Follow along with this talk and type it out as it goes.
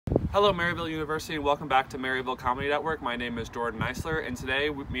Hello Maryville University and welcome back to Maryville Comedy Network. My name is Jordan Eisler and today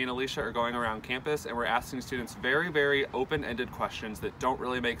me and Alicia are going around campus and we're asking students very open-ended questions that don't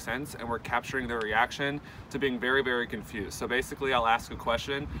really make sense, and we're capturing their reaction to being very confused. So basically I'll ask a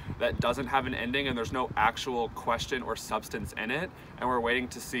question that doesn't have an ending and there's no actual question or substance in it, and we're waiting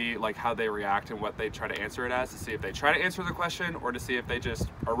to see like how they react and what they try to answer it as, to see if they try to answer the question or to see if they just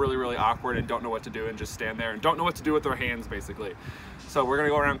are really awkward and don't know what to do and just stand there and don't know what to do with their hands basically. So we're gonna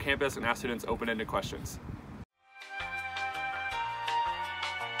go around campus and ask students open-ended questions.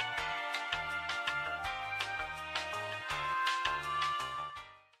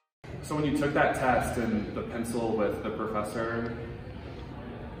 So when you took that test and the pencil with the professor?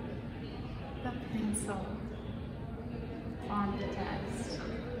 The pencil on the test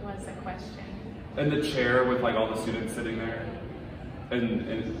was a question. And the chair with like all the students sitting there? And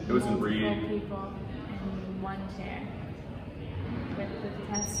it was in Reed? Multiple people in one chair. With the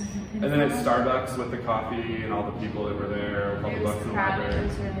test and then at Starbucks with the coffee and all the people that were there, with all the books in the library. It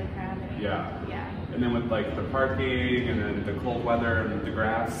was really crowded. Yeah. And then with like the parking and then the cold weather and the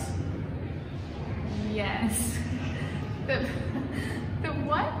grass. Yes. The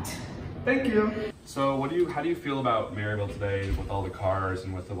what? Thank you. So how do you feel about Maryville today with all the cars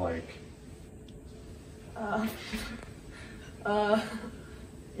and with the like?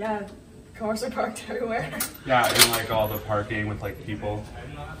 Yeah, cars are parked everywhere. Yeah, and like all the parking with like people.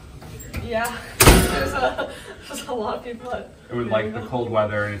 Yeah, there's a lot of people. And with like the cold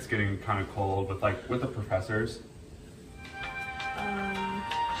weather and it's getting kind of cold with the professors.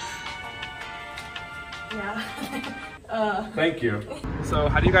 Yeah. Thank you. So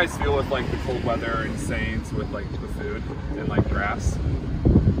how do you guys feel with like the cold weather and Saints with like the food and like grass?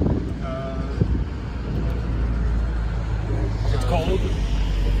 It's cold.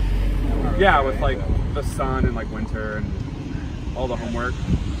 Yeah, with like the sun and like winter and all the homework.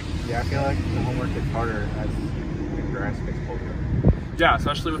 Yeah, I feel like the homework gets harder as the grass gets colder. Yeah,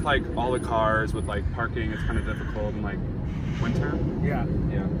 especially with like all the cars, with like parking, it's kind of difficult in like winter. Yeah.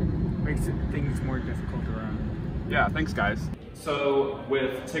 Makes things more difficult around. Yeah, thanks guys. So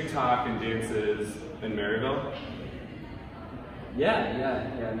with TikTok and dances in Maryville?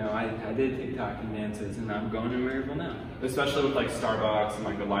 No, I did TikTok and dances, and I'm going to Maryville now. Especially with like Starbucks and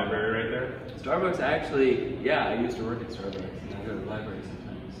like the library right there? Starbucks, actually, yeah, I used to work at Starbucks, and I go to the library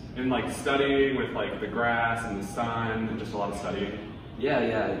sometimes. And like studying with like the grass and the sun and just a lot of studying? Yeah,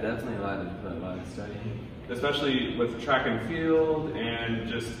 definitely a lot of studying. Especially with track and field and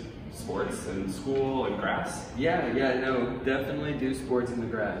just sports and school and grass? Yeah, no, definitely do sports in the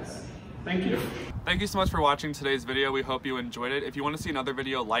grass. Thank you. Thank you so much for watching today's video. We hope you enjoyed it. If you want to see another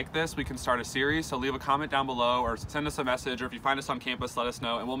video like this, we can start a series, so leave a comment down below or send us a message, or if you find us on campus, let us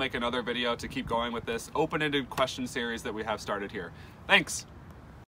know and we'll make another video to keep going with this open-ended question series that we have started here. Thanks.